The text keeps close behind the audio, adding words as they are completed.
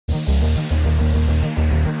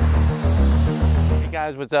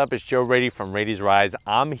guys, what's up? It's Joe Rady from Rady's Rides.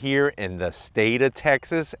 I'm here in the state of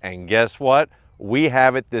Texas, and guess what? We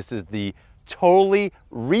have it. This is the totally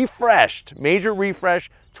refreshed, major refresh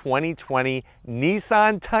 2020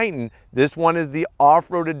 Nissan Titan. This one is the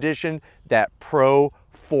off-road edition, that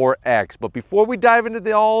Pro-4X. But before we dive into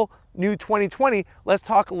the all new 2020, let's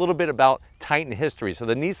talk a little bit about Titan history. So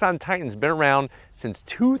the Nissan Titan's been around since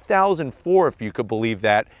 2004, if you could believe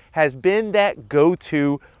that, has been that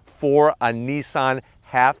go-to for a Nissan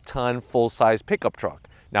half-ton full-size pickup truck.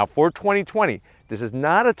 Now for 2020, this is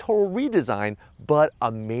not a total redesign, but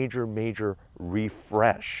a major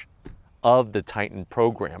refresh of the Titan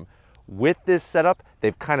program. With this setup,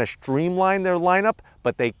 they've kind of streamlined their lineup,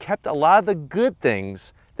 but they kept a lot of the good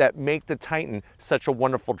things that make the Titan such a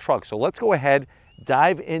wonderful truck. So let's go ahead,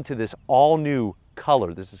 dive into this all-new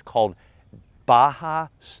color. This is called Baja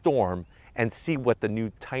Storm, and see what the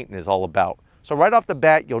new Titan is all about. So right off the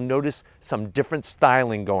bat, you'll notice some different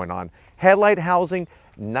styling going on. Headlight housing,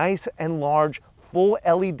 nice and large, full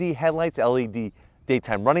LED headlights, LED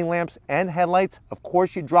daytime running lamps and headlights. Of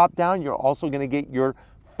course, you drop down, you're also gonna get your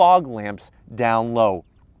fog lamps down low.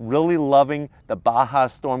 Really loving the Baja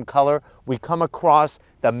Storm color. We come across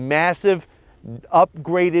the massive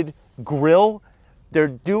upgraded grille. They're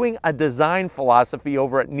doing a design philosophy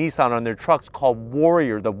over at Nissan on their trucks called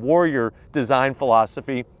Warrior, the Warrior design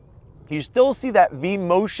philosophy. You still see that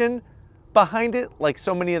V-motion behind it, like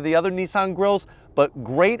so many of the other Nissan grills, but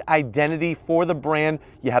great identity for the brand.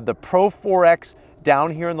 You have the Pro-4X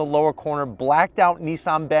down here in the lower corner, blacked out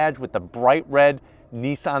Nissan badge with the bright red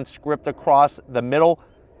Nissan script across the middle.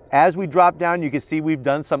 As we drop down, you can see we've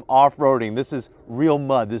done some off-roading. This is real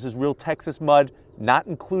mud. This is real Texas mud, not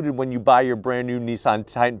included when you buy your brand new Nissan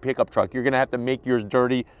Titan pickup truck. You're gonna have to make yours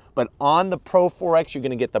dirty, but on the Pro-4X, you're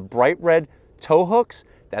gonna get the bright red tow hooks.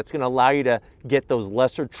 That's gonna allow you to get those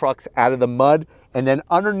lesser trucks out of the mud. And then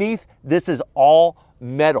underneath, this is all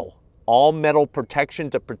metal protection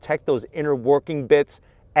to protect those inner working bits,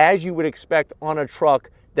 as you would expect on a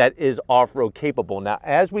truck that is off-road capable. Now,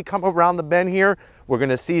 as we come around the bend here, we're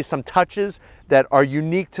gonna see some touches that are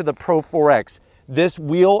unique to the Pro-4X. This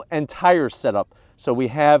wheel and tire setup. So we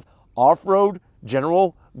have off-road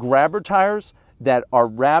general grabber tires that are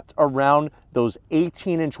wrapped around those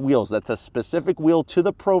 18-inch wheels. That's a specific wheel to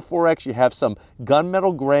the Pro-4X. You have some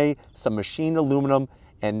gunmetal gray, some machined aluminum,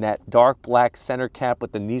 and that dark black center cap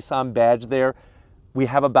with the Nissan badge there. We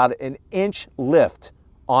have about an inch lift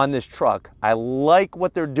on this truck. I like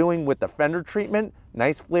what they're doing with the fender treatment.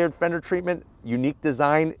 Nice flared fender treatment, unique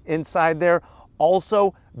design inside there.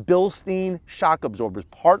 Also, Bilstein shock absorbers.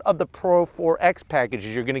 Part of the Pro-4X package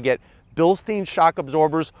is you're gonna get Bilstein shock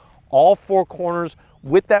absorbers, all four corners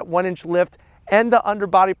with that 1-inch lift, and the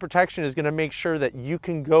underbody protection is gonna make sure that you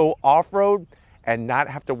can go off-road and not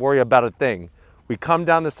have to worry about a thing. We come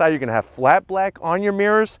down the side, you're gonna have flat black on your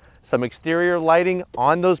mirrors, some exterior lighting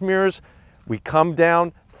on those mirrors. We come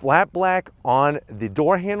down, flat black on the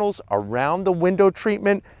door handles, around the window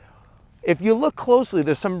treatment. If you look closely,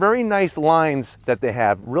 there's some very nice lines that they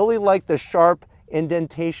have. Really like the sharp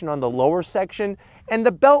indentation on the lower section. And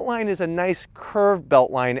the belt line is a nice curved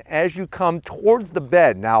belt line as you come towards the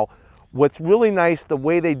bed. Now, what's really nice, the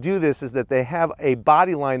way they do this, is that they have a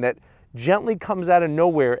body line that gently comes out of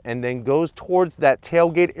nowhere and then goes towards that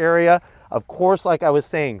tailgate area. Of course, like I was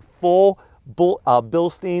saying, full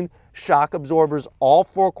Bilstein shock absorbers. All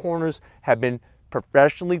four corners have been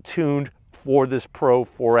professionally tuned for this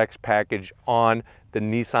Pro-4X package on the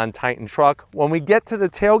Nissan Titan truck. When we get to the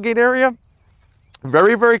tailgate area,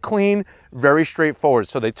 very clean, very straightforward.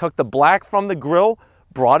 So they took the black from the grille,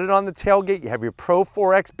 brought it on the tailgate. You have your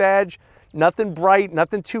Pro-4X badge, nothing bright,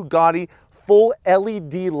 nothing too gaudy, full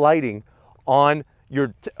LED lighting on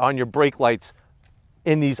your brake lights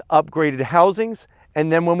in these upgraded housings.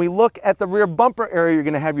 And then when we look at the rear bumper area, you're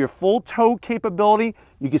gonna have your full tow capability.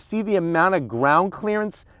 You can see the amount of ground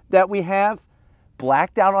clearance that we have,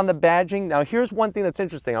 blacked out on the badging. Now here's one thing that's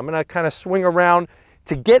interesting. I'm gonna kind of swing around.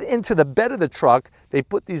 To get into the bed of the truck, they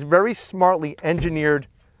put these very smartly engineered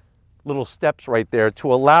little steps right there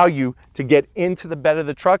to allow you to get into the bed of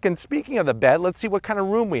the truck. And speaking of the bed, let's see what kind of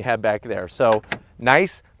room we have back there. So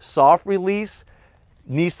nice soft release,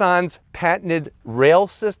 Nissan's patented rail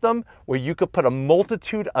system where you could put a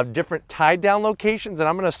multitude of different tie down locations. And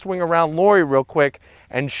I'm gonna swing around Lori real quick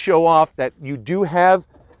and show off that you do have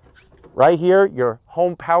right here your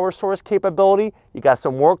home power source capability. You got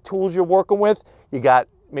some work tools you're working with. You got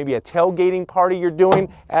maybe a tailgating party you're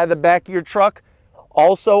doing at the back of your truck.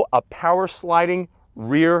 Also a power sliding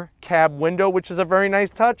rear cab window, which is a very nice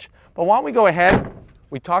touch. But why don't we go ahead,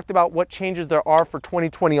 we talked about what changes there are for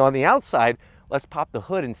 2020 on the outside. Let's pop the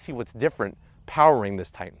hood and see what's different powering this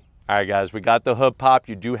Titan. All right, guys, we got the hood pop.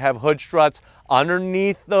 You do have hood struts.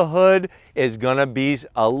 Underneath the hood is gonna be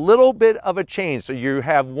a little bit of a change. So you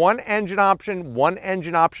have one engine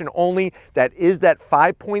option only. That is that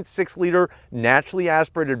 5.6 liter naturally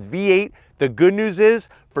aspirated V8. The good news is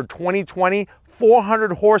for 2020,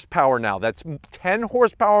 400 horsepower now. That's 10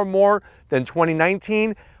 horsepower more than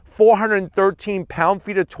 2019. 413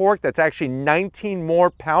 pound-feet of torque. That's actually 19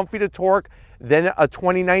 more pound-feet of torque than a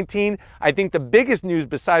 2019. I think the biggest news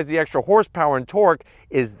besides the extra horsepower and torque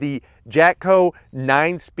is the Jatco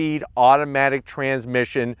 9-speed automatic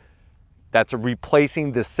transmission that's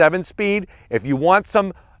replacing the 7-speed. If you want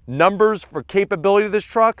some numbers for capability of this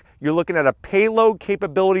truck, you're looking at a payload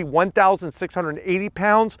capability 1,680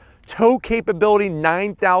 pounds, tow capability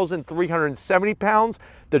 9,370 pounds.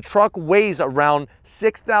 The truck weighs around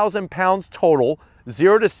 6,000 pounds total,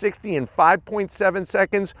 0 to 60 in 5.7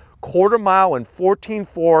 seconds, quarter mile in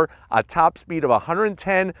 14.4, a top speed of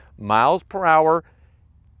 110 miles per hour.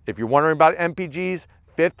 If you're wondering about MPGs,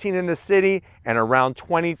 15 in the city and around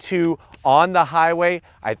 22 on the highway.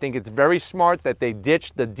 I think it's very smart that they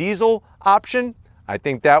ditched the diesel option. I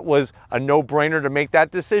think that was a no-brainer to make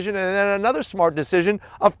that decision. And then another smart decision,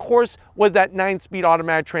 of course, was that 9-speed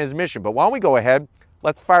automatic transmission. But why don't we go ahead,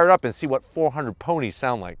 let's fire it up and see what 400 ponies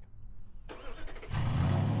sound like.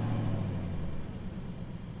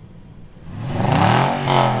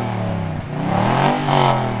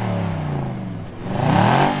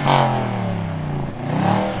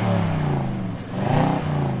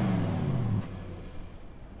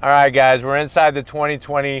 All right, guys, we're inside the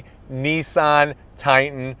 2020 Nissan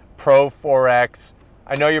Titan Pro-4X.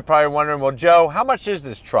 I know you're probably wondering, well, Joe, how much is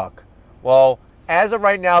this truck? Well, as of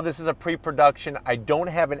right now, this is a pre-production. I don't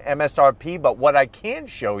have an MSRP, but what I can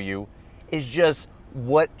show you is just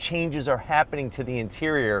what changes are happening to the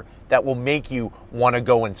interior that will make you want to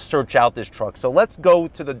go and search out this truck. So let's go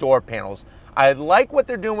to the door panels. I like what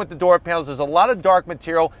they're doing with the door panels. There's a lot of dark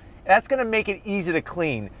material. That's going to make it easy to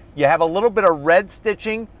clean. You have a little bit of red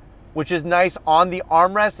stitching, which is nice on the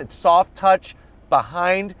armrest. It's soft touch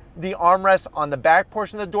behind the armrest on the back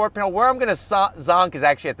portion of the door panel. Where I'm going to zonk is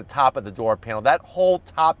actually at the top of the door panel. That whole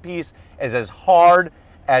top piece is as hard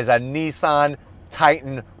as a Nissan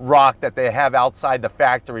Titan rock that they have outside the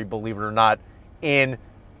factory, believe it or not, in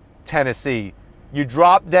Tennessee. You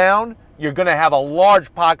drop down, you're going to have a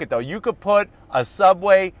large pocket though. You could put a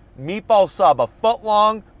Subway meatball sub, a foot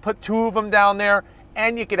long, put 2 of them down there,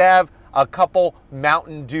 and you could have a couple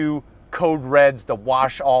Mountain Dew Code Reds to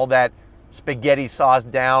wash all that spaghetti sauce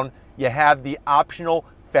down. You have the optional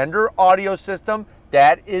Fender audio system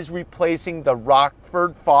that is replacing the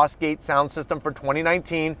Rockford Fosgate sound system for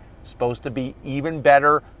 2019. Supposed to be even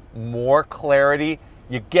better, more clarity.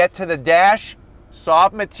 You get to the dash,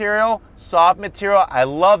 soft material, soft material. I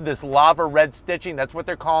love this lava red stitching. That's what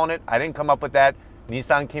they're calling it. I didn't come up with that.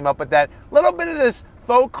 Nissan came up with that. Little bit of this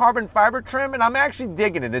faux carbon fiber trim, and I'm actually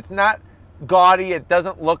digging it. It's not gaudy. It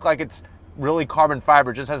doesn't look like it's really carbon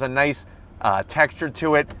fiber. It just has a nice texture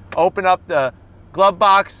to it. Open up the glove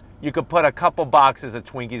box. You could put a couple boxes of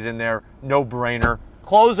Twinkies in there. No brainer.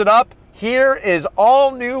 Close it up. Here is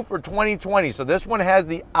all new for 2020. So this one has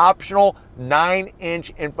the optional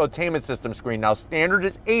 9-inch infotainment system screen. Now standard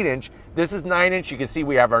is 8-inch. This is 9-inch. You can see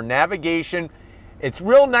we have our navigation. It's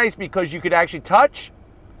real nice because you could actually touch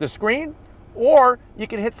the screen, or you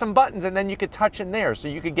could hit some buttons and then you could touch in there. So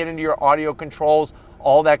you could get into your audio controls,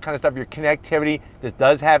 all that kind of stuff, your connectivity. This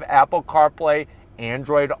does have Apple CarPlay,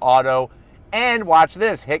 Android Auto, and watch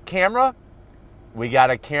this, hit camera. We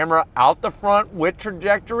got a camera out the front with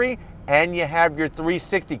trajectory, and you have your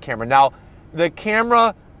 360 camera. Now, the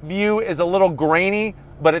camera view is a little grainy,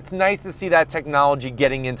 but it's nice to see that technology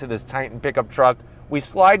getting into this Titan pickup truck. We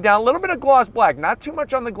slide down a little bit of gloss black, not too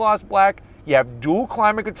much on the gloss black. You have dual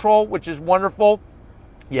climate control, which is wonderful.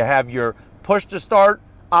 You have your push to start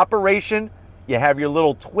operation. You have your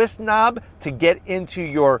little twist knob to get into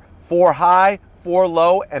your 4 high, 4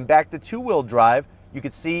 low, and back to 2-wheel drive. You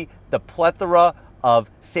can see the plethora of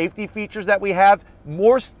safety features that we have.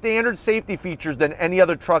 More standard safety features than any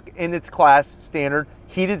other truck in its class standard.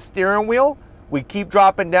 Heated steering wheel. We keep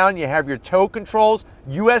dropping down. You have your tow controls,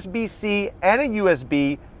 USB-C and a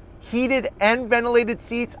USB, heated and ventilated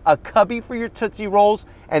seats, a cubby for your Tootsie Rolls,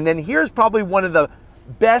 and then here's probably one of the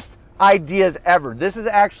best ideas ever. This is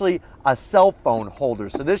actually a cell phone holder.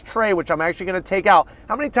 So this tray, which I'm actually going to take out,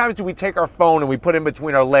 how many times do we take our phone and we put it in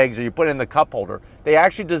between our legs, or you put it in the cup holder? They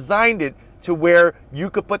actually designed it to where you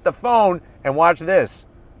could put the phone and watch this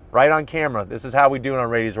right on camera. This is how we do it on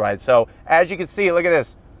Rady's Ride. So as you can see, look at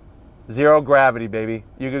this. 0 gravity, baby.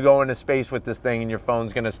 You could go into space with this thing and your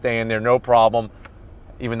phone's gonna stay in there, no problem.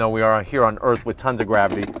 even though we are here on Earth with tons of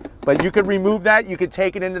gravity. But you could remove that. You could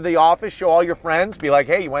take it into the office, show all your friends, be like,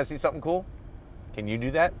 hey, you want to see something cool? Can you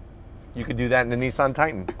do that? You could do that in the Nissan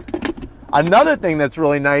Titan. Another thing that's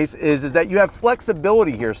really nice is that you have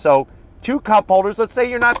flexibility here. So 2 cup holders, let's say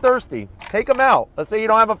you're not thirsty, take them out. Let's say you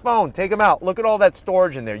don't have a phone, take them out. Look at all that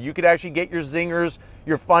storage in there. You could actually get your zingers,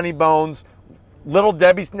 your funny bones, little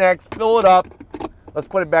Debbie snacks, fill it up. Let's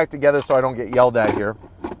put it back together so I don't get yelled at here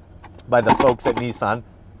by the folks at Nissan.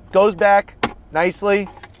 Goes back nicely.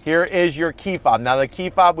 Here is your key fob. Now the key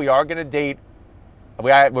fob we are gonna date.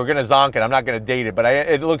 We're gonna zonk it. I'm not gonna date it, but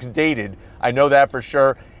it looks dated. I know that for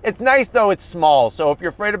sure. It's nice though, it's small. So if you're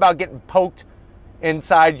afraid about getting poked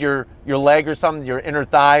inside your leg or something, your inner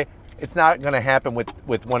thigh, it's not gonna happen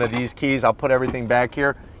with one of these keys. I'll put everything back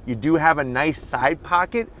here. You do have a nice side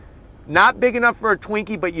pocket. Not big enough for a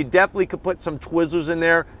Twinkie, but you definitely could put some Twizzlers in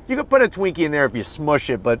there. You could put a Twinkie in there if you smush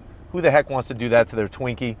it, but who the heck wants to do that to their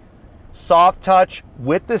Twinkie? Soft touch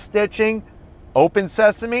with the stitching. Open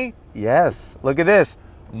sesame. Yes, look at this.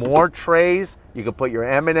 More trays. You can put your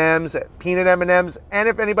M&Ms, peanut M&Ms, and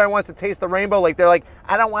if anybody wants to taste the rainbow, like they're like,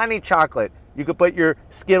 I don't want any chocolate, you could put your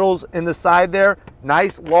Skittles in the side there.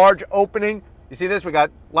 Nice large opening. You see this? We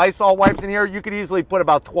got Lysol wipes in here. You could easily put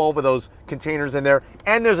about 12 of those containers in there.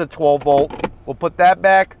 And there's a 12 volt. We'll put that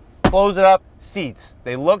back, close it up. Seats,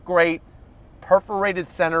 they look great. Perforated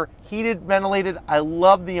center, heated, ventilated. I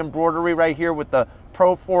love the embroidery right here with the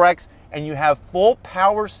Pro-4X. And you have full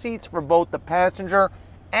power seats for both the passenger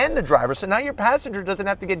and the driver. So now your passenger doesn't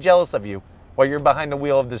have to get jealous of you while you're behind the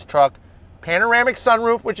wheel of this truck. Panoramic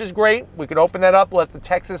sunroof, which is great. We could open that up, let the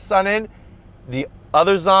Texas sun in. The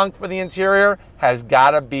other zonk for the interior has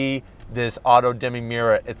got to be this auto dimming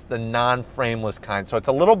mirror. It's the non-frameless kind. So it's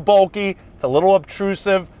a little bulky, it's a little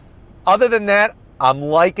obtrusive. Other than that, I'm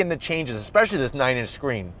liking the changes, especially this 9-inch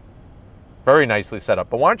screen. Very nicely set up.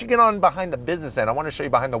 But why don't you get on behind the business end? I want to show you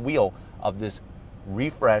behind the wheel of this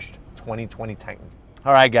refreshed 2020 Titan.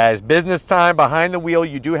 All right, guys, business time. Behind the wheel,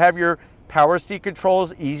 you do have your power seat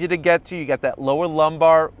controls, easy to get to. You got that lower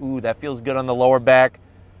lumbar. Ooh, that feels good on the lower back.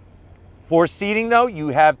 For seating, though, you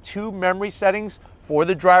have 2 memory settings for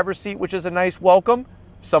the driver's seat, which is a nice welcome.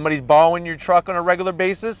 If somebody's borrowing your truck on a regular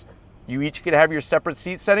basis, you each could have your separate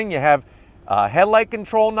seat setting. You have headlight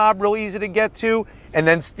control knob, real easy to get to, and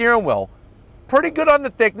then steering wheel. Pretty good on the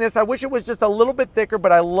thickness. I wish it was just a little bit thicker,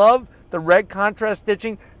 but I love the red contrast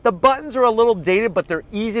stitching. The buttons are a little dated, but they're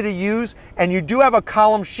easy to use, and you do have a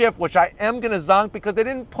column shift, which I am gonna zonk because they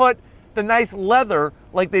didn't put the nice leather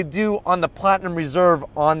like they do on the Platinum Reserve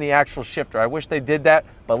on the actual shifter. I wish they did that,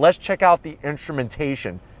 but let's check out the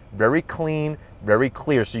instrumentation. Very clean, very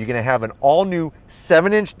clear. So you're gonna have an all new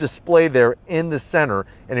 7-inch display there in the center.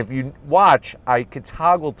 And if you watch, I could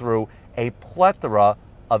toggle through a plethora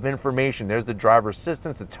of information. There's the driver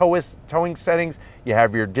assistance, the towing settings. You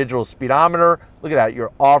have your digital speedometer. Look at that,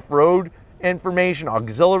 your off-road information,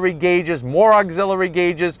 auxiliary gauges, more auxiliary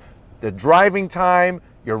gauges, the driving time,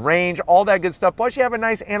 your range, all that good stuff. Plus you have a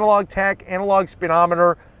nice analog tach, analog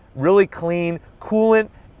speedometer, really clean, coolant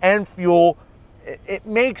and fuel. It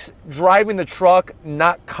makes driving the truck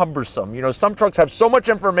not cumbersome. You know, some trucks have so much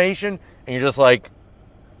information and you're just like,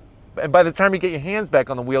 and by the time you get your hands back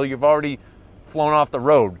on the wheel, you've already flown off the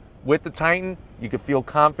road. With the Titan, you can feel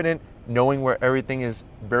confident knowing where everything is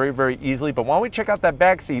very, very easily. But why don't we check out that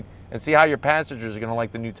back seat and see how your passengers are gonna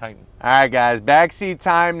like the new Titan. All right, guys, back seat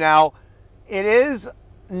time now. It is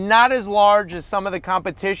not as large as some of the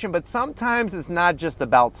competition, but sometimes it's not just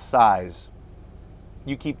about size.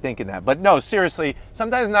 You keep thinking that, but no, seriously,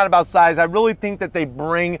 sometimes it's not about size. I really think that they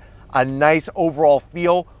bring a nice overall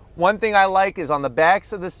feel. One thing I like is on the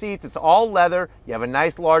backs of the seats, it's all leather. You have a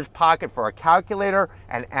nice large pocket for a calculator,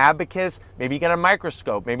 an abacus, maybe you got a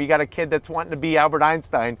microscope, maybe you got a kid that's wanting to be Albert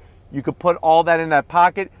Einstein. You could put all that in that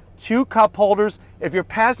pocket. 2 cup holders. If your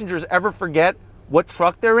passengers ever forget what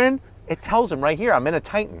truck they're in, it tells them right here, I'm in a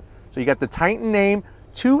Titan. So you got the Titan name,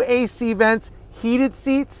 2 AC vents, heated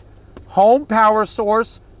seats, home power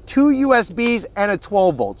source, 2 USBs, and a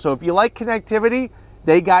 12 volt. So if you like connectivity,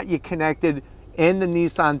 they got you connected in the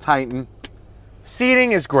Nissan Titan.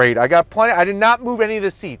 Seating is great. I got plenty. I did not move any of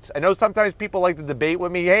the seats. I know sometimes people like to debate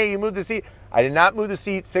with me, hey, you moved the seat. I did not move the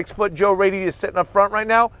seat. 6-foot Joe Rady is sitting up front right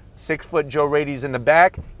now. 6-foot Joe Rady's in the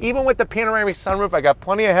back. Even with the panoramic sunroof, I got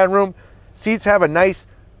plenty of headroom. Seats have a nice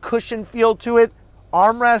cushion feel to it.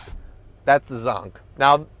 Armrest, that's the zonk.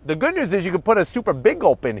 Now, the good news is you can put a super big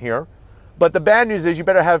gulp in here, but the bad news is you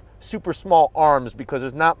better have super small arms because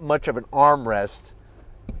there's not much of an armrest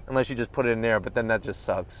unless you just put it in there, but then that just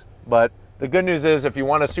sucks. But the good news is if you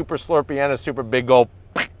want a super Slurpee and a super big gulp,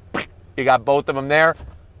 you got both of them there.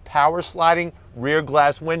 power sliding rear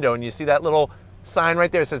glass window. And you see that little sign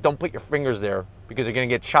right there? It says don't put your fingers there because you're gonna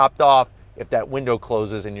get chopped off if that window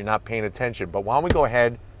closes and you're not paying attention. But why don't we go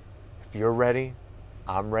ahead, if you're ready,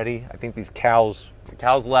 I'm ready. I think the cows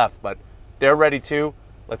left, but they're ready too.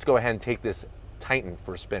 Let's go ahead and take this Titan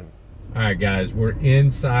for a spin. All right, guys, we're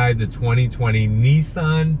inside the 2020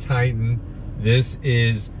 Nissan Titan. This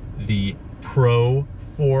is the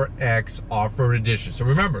Pro-4X off-road edition. So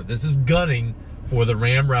remember, this is gunning for the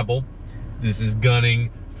Ram Rebel. This is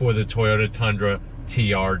gunning for the Toyota Tundra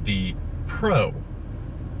TRD Pro.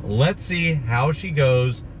 Let's see how she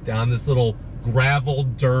goes down this little gravel,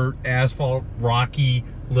 dirt, asphalt, rocky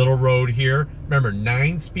little road here. Remember,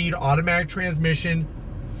 9-speed automatic transmission,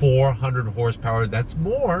 400 horsepower. That's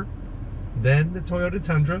more than the Toyota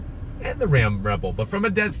Tundra and the Ram Rebel. But from a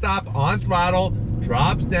dead stop, on throttle,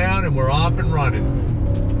 drops down, and we're off and running.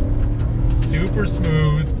 Super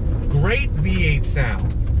smooth, great V8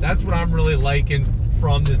 sound. That's what I'm really liking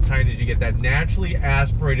from this Titan, is you get that naturally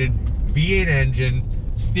aspirated V8 engine.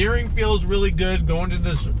 Steering feels really good going to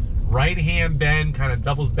this right-hand bend, kind of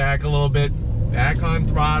doubles back a little bit. Back on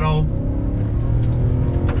throttle.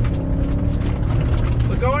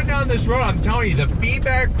 But going down this road, I'm telling you, the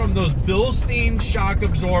feedback from those Bilstein shock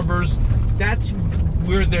absorbers, that's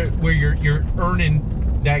where you're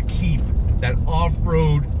earning that keep, that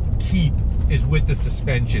off-road keep, is with the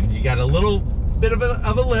suspension. You got a little bit of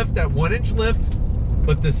a lift, that 1-inch lift,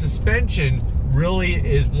 but the suspension really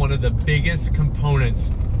is one of the biggest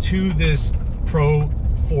components to this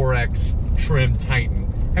Pro-4X trim Titan.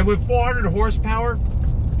 And with 400 horsepower,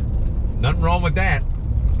 nothing wrong with that.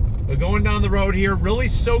 But going down the road here really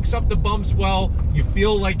soaks up the bumps well. You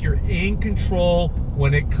feel like you're in control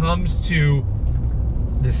when it comes to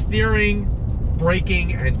the steering,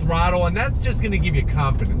 braking, and throttle, and that's just gonna give you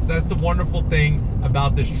confidence. That's the wonderful thing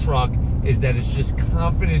about this truck, is that it's just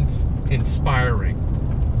confidence inspiring,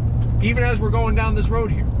 even as we're going down this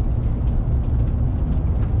road here.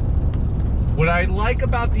 What I like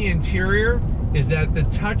about the interior is that the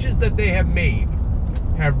touches that they have made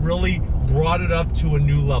have really brought it up to a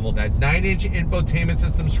new level. That 9-inch infotainment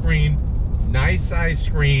system screen, nice size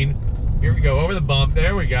screen. Here we go, over the bump,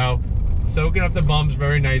 there we go. Soaking up the bumps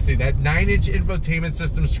very nicely. That 9-inch infotainment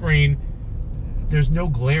system screen, there's no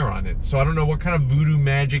glare on it. So I don't know what kind of voodoo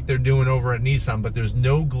magic they're doing over at Nissan, but there's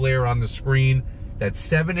no glare on the screen. That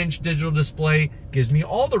 7-inch digital display gives me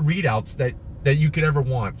all the readouts that you could ever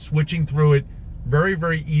want. Switching through it, very,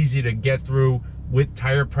 very easy to get through with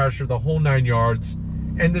tire pressure, the whole 9 yards.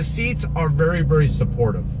 And the seats are very, very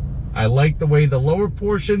supportive. I like the way the lower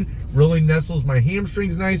portion really nestles my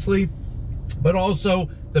hamstrings nicely, but also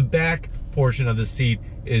the back portion of the seat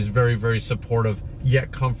is very, very supportive,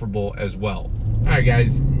 yet comfortable as well. All right,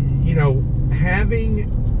 guys, you know, having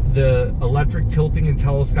the electric tilting and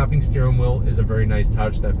telescoping steering wheel is a very nice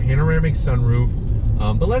touch, that panoramic sunroof.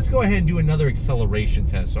 But let's go ahead and do another acceleration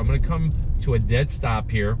test. So I'm gonna come to a dead stop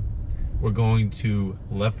here. We're going to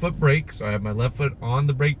left foot brake. So I have my left foot on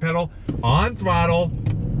the brake pedal, on throttle,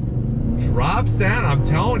 drops down. I'm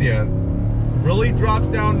telling you, really drops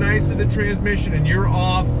down nice in the transmission, and you're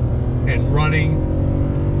off and running.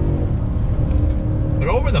 But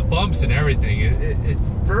over the bumps and everything, it's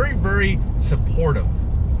very, very supportive.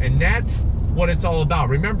 And that's what it's all about.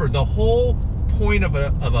 Remember, the whole point of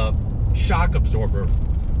a shock absorber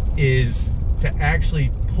is to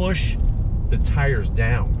actually push the tires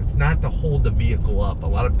down. It's not to hold the vehicle up. A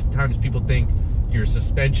lot of times people think your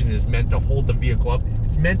suspension is meant to hold the vehicle up.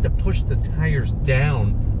 It's meant to push the tires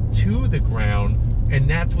down to the ground, and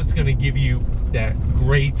that's what's going to give you that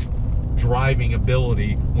great driving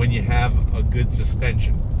ability when you have a good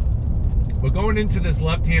suspension. We're going into this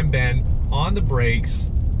left-hand bend on the brakes.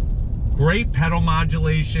 Great pedal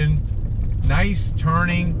modulation, nice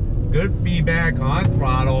turning, good feedback on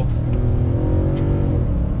throttle.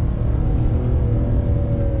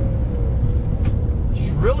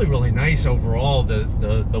 Just really, really nice overall,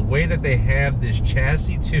 the way that they have this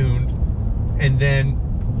chassis tuned, and then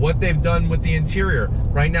what they've done with the interior.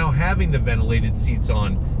 Right now, having the ventilated seats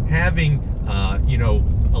on, having you know,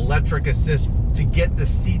 electric assist to get the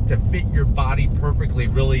seat to fit your body perfectly,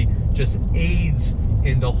 really just aids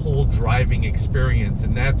in the whole driving experience.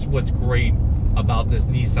 And that's what's great about this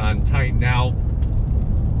Nissan Titan. Now,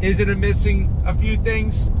 is it missing a few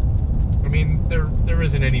things? I mean, there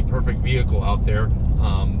isn't any perfect vehicle out there,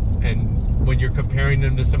 and when you're comparing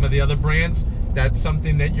them to some of the other brands, that's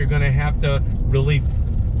something that you're going to have to really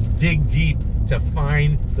dig deep to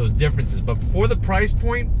find those differences. But for the price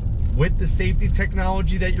point, with the safety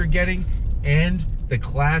technology that you're getting and the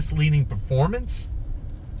class-leading performance,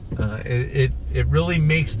 it really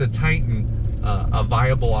makes the Titan a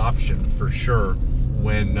viable option for sure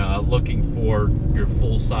when looking for your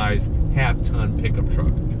full-size half-ton pickup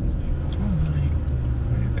truck.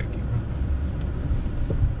 Thank you.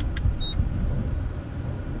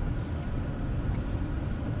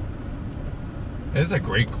 It's a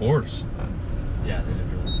great course. Yeah, they did a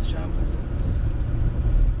really nice job with it.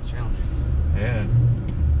 It's challenging. Yeah.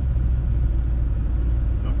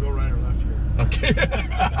 Don't go right or left here. Okay.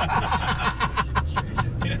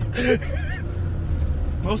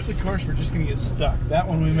 Most of the course we're just gonna get stuck. That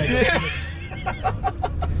one we make it.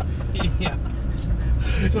 Yeah.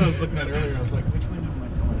 That's what I was looking at earlier. I was like, which way am I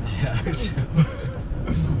going? Yeah.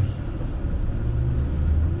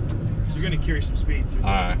 You're gonna carry some speed through this.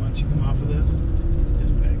 Right. Once you come off of this,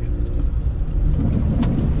 just bag it.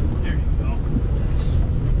 There you go.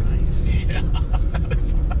 Nice. Yeah.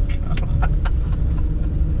 That's awesome.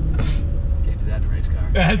 Can't do that in a race car.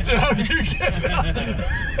 That's how you get.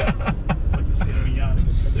 Like to see me young.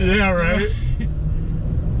 Yeah, right.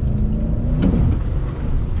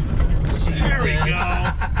 There we go.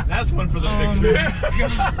 That's one for the picture.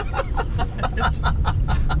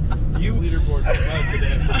 You leaderboard for mud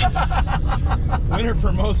today. Winner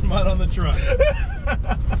for most mud on the truck. So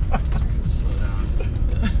we're gonna slow down.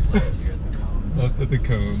 Left here at the cones. Left at the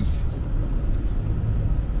cones.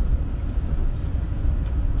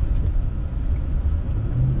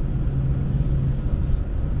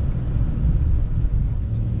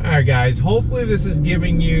 Alright guys, hopefully this is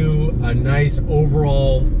giving you a nice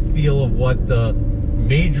overall feel of what the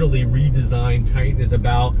majorly redesigned Titan is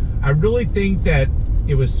about. I really think that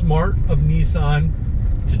it was smart of Nissan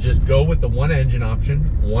to just go with the one engine option,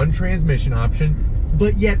 one transmission option,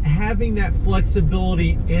 but yet having that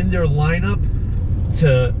flexibility in their lineup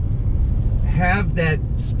to have that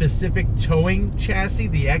specific towing chassis,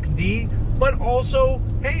 the XD, but also,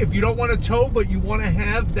 hey, if you don't want to tow, but you want to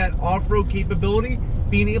have that off-road capability,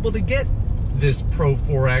 being able to get this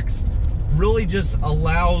Pro-4X really just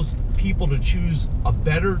allows people to choose a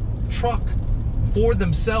better truck for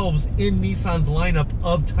themselves in Nissan's lineup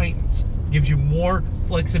of Titans. Gives you more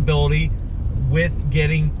flexibility with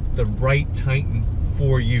getting the right Titan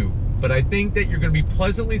for you. But I think that you're going to be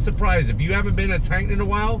pleasantly surprised. If you haven't been a Titan in a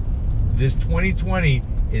while, this 2020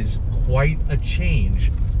 is quite a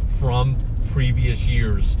change from previous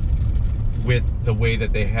years with the way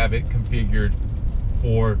that they have it configured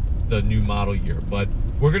for the new model year. But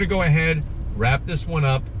we're gonna go ahead, wrap this one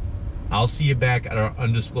up. I'll see you back at our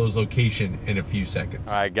undisclosed location in a few seconds.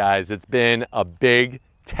 All right guys, it's been a big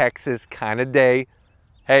Texas kind of day.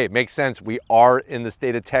 Hey, it makes sense. We are in the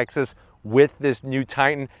state of Texas with this new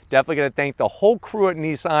Titan. Definitely gonna thank the whole crew at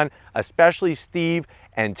Nissan, especially Steve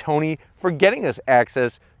and Tony, for getting us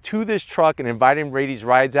access to this truck and inviting Rady's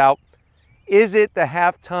Rides out. Is it the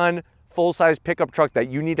half-ton full-size pickup truck that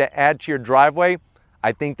you need to add to your driveway?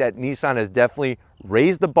 I think that Nissan has definitely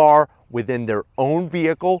raised the bar within their own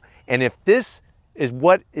vehicle. And if this is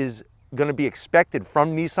what is going to be expected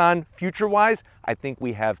from Nissan future-wise, I think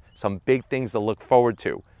we have some big things to look forward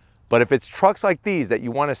to. But if it's trucks like these that you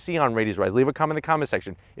want to see on Rady's Rides, leave a comment in the comment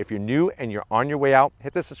section. If you're new and you're on your way out,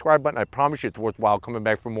 hit the subscribe button. I promise you it's worthwhile coming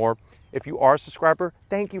back for more. If you are a subscriber,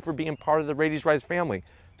 thank you for being part of the Rady's Rides family.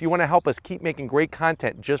 If you want to help us keep making great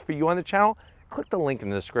content just for you on the channel, click the link in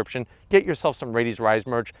the description. Get yourself some Rady's Rides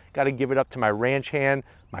merch. Got to give it up to my ranch hand,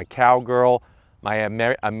 my cowgirl,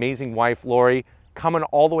 my amazing wife, Lori, coming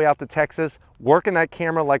all the way out to Texas, working that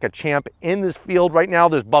camera like a champ in this field right now.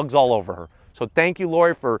 There's bugs all over her. So thank you,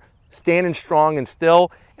 Lori, for standing strong and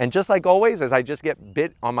still. And just like always, as I just get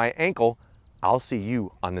bit on my ankle, I'll see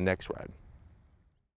you on the next ride.